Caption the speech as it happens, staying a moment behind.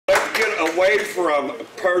away from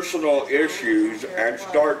personal issues and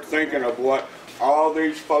start thinking of what all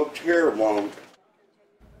these folks here want.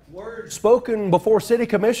 Words spoken before city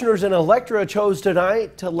commissioners in Electra chose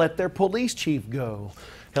tonight to let their police chief go.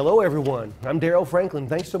 Hello, everyone. I'm Daryl Franklin.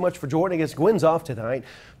 Thanks so much for joining us. Gwen's off tonight.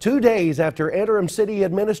 2 days after interim city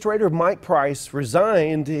administrator Mike Price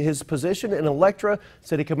resigned his position in Electra,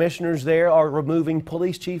 city commissioners there are removing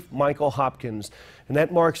police chief Michael Hopkins. And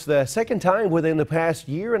that marks the second time within the past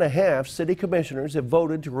year and a half city commissioners have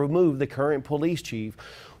voted to remove the current police chief.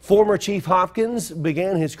 Former Chief Hopkins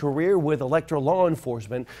began his career with Electra law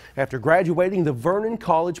enforcement after graduating the Vernon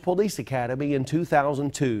College Police Academy in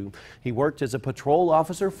 2002. He worked as a patrol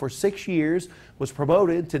officer for 6 years, was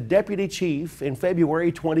promoted to deputy chief in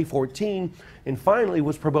February 2014, and finally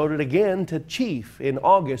was promoted again to chief in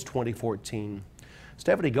August 2014.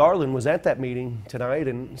 Stephanie Garland was at that meeting tonight.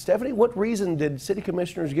 And Stephanie, what reason did city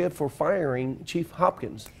commissioners give for firing Chief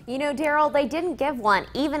Hopkins? You know, Daryl, they didn't give one,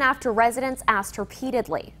 even after residents asked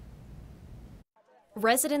repeatedly.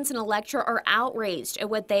 Residents in Electra are outraged at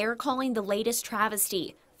what they are calling the latest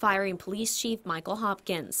travesty, firing Police Chief Michael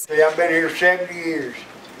Hopkins. See, I've been here 70 years,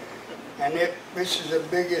 and this is the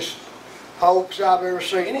biggest hoax I've ever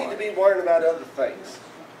seen. You need to be worrying about other things.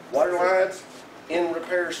 Water lines, in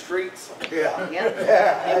repair streets. Yeah.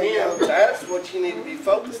 That's what you need to be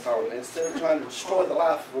focused on instead of trying to destroy the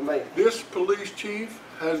life of a man. This police chief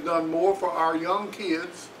has done more for our young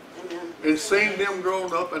kids and seen them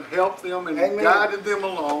grown up and helped them and guided them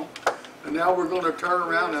along. And now we're going to turn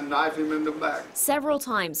around and knife him in the back. Several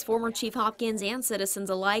times, former Chief Hopkins and citizens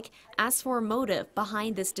alike asked for a motive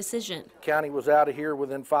behind this decision. County was out of here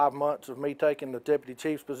within 5 months of me taking the deputy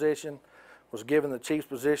chief's position. Was given the chief's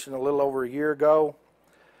position a little over a year ago,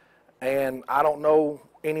 and I don't know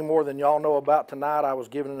any more than y'all know about tonight. I was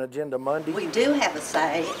given an agenda Monday. We do have a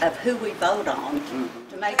say of who we vote on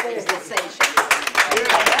to make these decisions.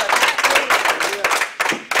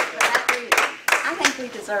 I think we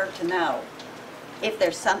deserve to know if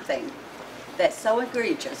there's something that's so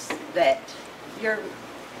egregious that you're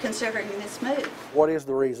considering this move. What is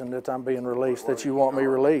the reason that I'm being released, that you want me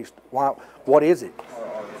released? Why? What is it?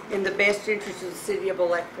 In the best interest of the City of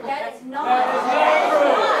Electra. That is not.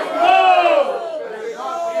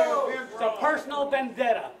 It's a personal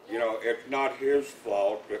vendetta. You know, it's not his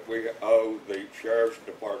fault that we owe the Sheriff's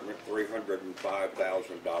Department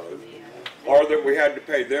 $305,000, or that we had to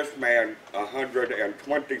pay this man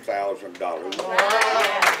 $120,000.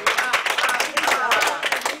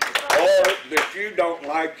 Or that you don't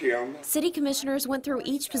like him. City commissioners went through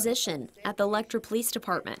each position at the Electra Police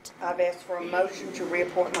Department. I've asked for a motion to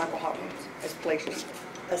reappoint Michael Hopkins as police chief,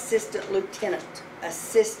 assistant lieutenant,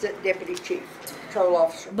 assistant deputy chief, patrol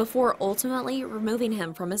officer, before ultimately removing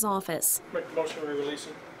him from his office. Make the motion to release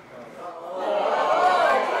him.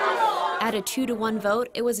 At a 2-to-1 vote,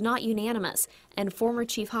 it was not unanimous, and former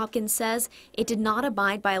Chief Hopkins says it did not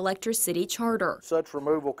abide by Electra's city charter. Such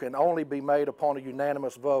removal can only be made upon a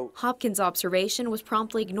unanimous vote. Hopkins' observation was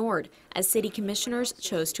promptly ignored as city commissioners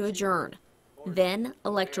chose to adjourn. Then,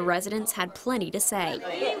 Electra residents had plenty to say.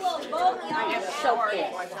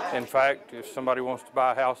 In fact, if somebody wants to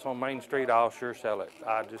buy a house on Main Street, I'll sure sell it.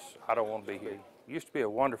 I don't want to be here. It used to be a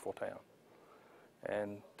wonderful town.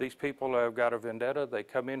 And these people have got a vendetta. They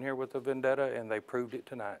come in here with a vendetta, and they proved it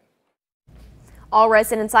tonight. All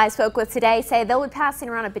residents I spoke with today say they'll be passing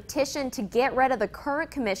around a petition to get rid of the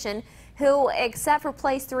current commission who, except for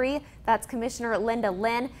place 3, that's Commissioner Linda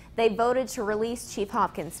Lynn, they voted to release Chief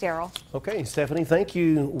Hopkins. Daryl. Okay, Stephanie, thank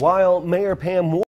you. While Mayor Pam